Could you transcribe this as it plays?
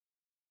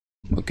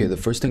Okay, the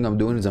first thing I'm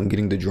doing is I'm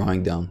getting the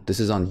drawing down. This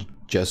is on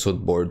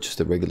gessoed board, just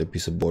a regular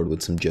piece of board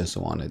with some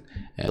gesso on it.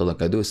 And so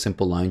look, I do a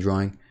simple line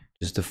drawing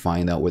just to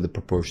find out where the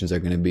proportions are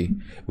going to be,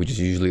 which is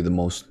usually the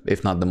most,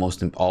 if not the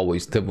most,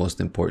 always the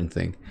most important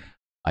thing,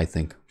 I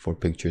think, for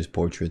pictures,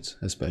 portraits,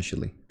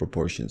 especially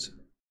proportions.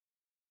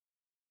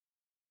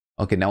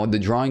 Okay, now when the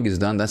drawing is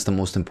done, that's the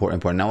most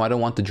important part. Now I don't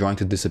want the drawing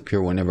to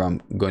disappear whenever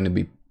I'm going to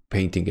be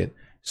painting it.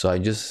 So I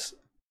just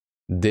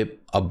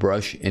dip a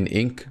brush in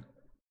ink,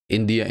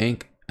 India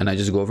ink, and I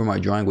just go over my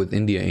drawing with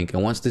India ink.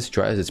 And once this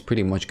dries, it's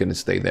pretty much going to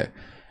stay there.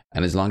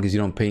 And as long as you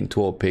don't paint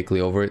too opaquely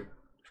over it,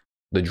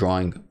 the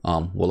drawing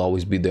will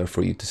always be there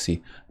for you to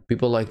see.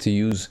 People like to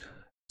use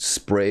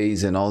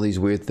sprays and all these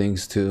weird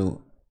things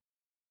to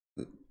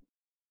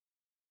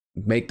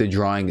make the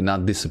drawing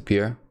not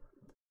disappear.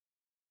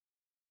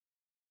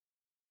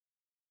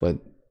 But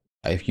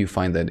if you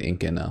find that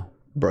ink and a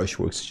brush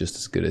works just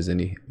as good as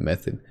any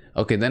method.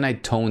 Okay, then I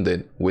toned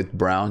it with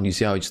brown. You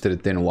see how I just did a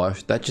thin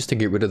wash? That's just to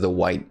get rid of the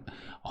white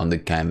on the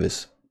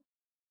canvas.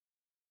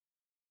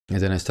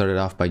 And then I started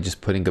off by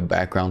just putting a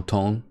background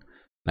tone.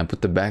 And I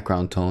put the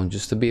background tone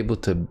just to be able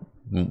to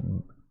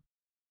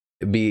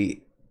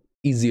be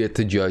easier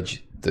to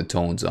judge the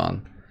tones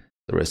on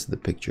the rest of the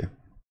picture.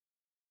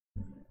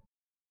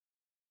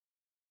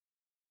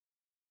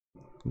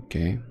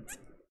 Okay.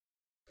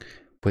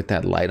 Put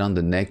that light on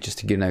the neck just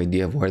to get an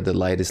idea of where the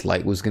lightest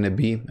light was going to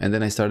be. And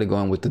then I started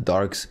going with the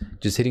darks,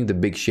 just hitting the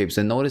big shapes.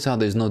 And notice how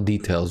there's no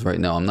details right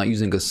now. I'm not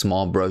using a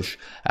small brush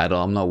at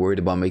all. I'm not worried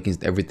about making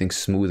everything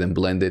smooth and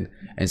blended.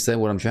 Instead,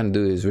 what I'm trying to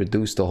do is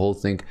reduce the whole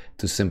thing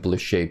to simpler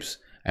shapes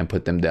and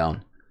put them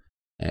down.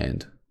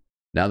 And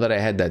now that I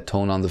had that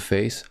tone on the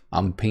face,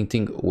 I'm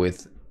painting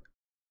with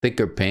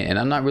thicker paint. And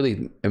I'm not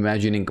really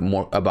imagining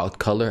more about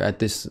color at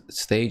this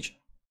stage.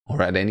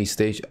 Or at any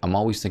stage, I'm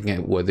always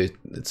thinking whether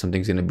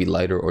something's going to be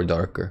lighter or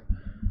darker.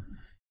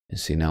 And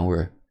see, now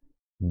we're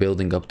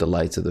building up the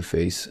lights of the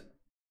face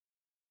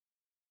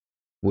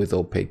with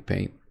opaque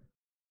paint.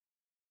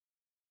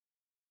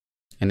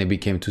 And it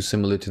became too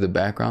similar to the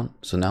background,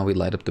 so now we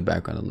light up the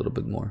background a little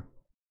bit more.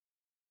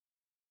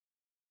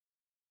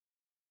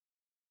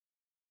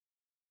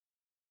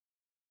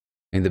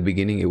 In the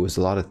beginning, it was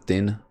a lot of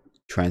thin,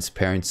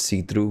 transparent,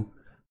 see-through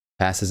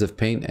passes of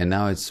paint, and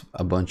now it's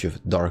a bunch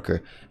of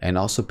darker. And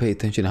also pay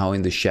attention how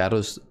in the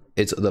shadows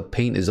the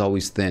paint is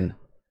always thin.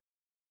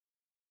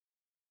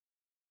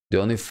 The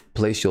only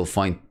place you'll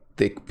find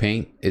thick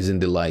paint is in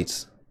the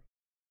lights.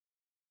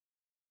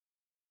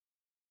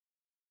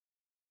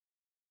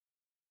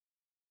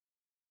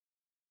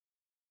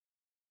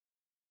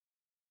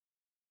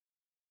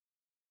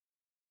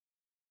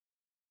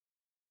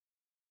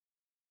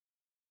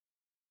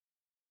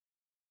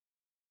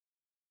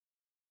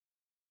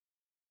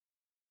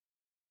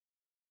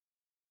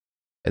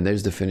 And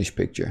there's the finished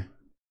picture.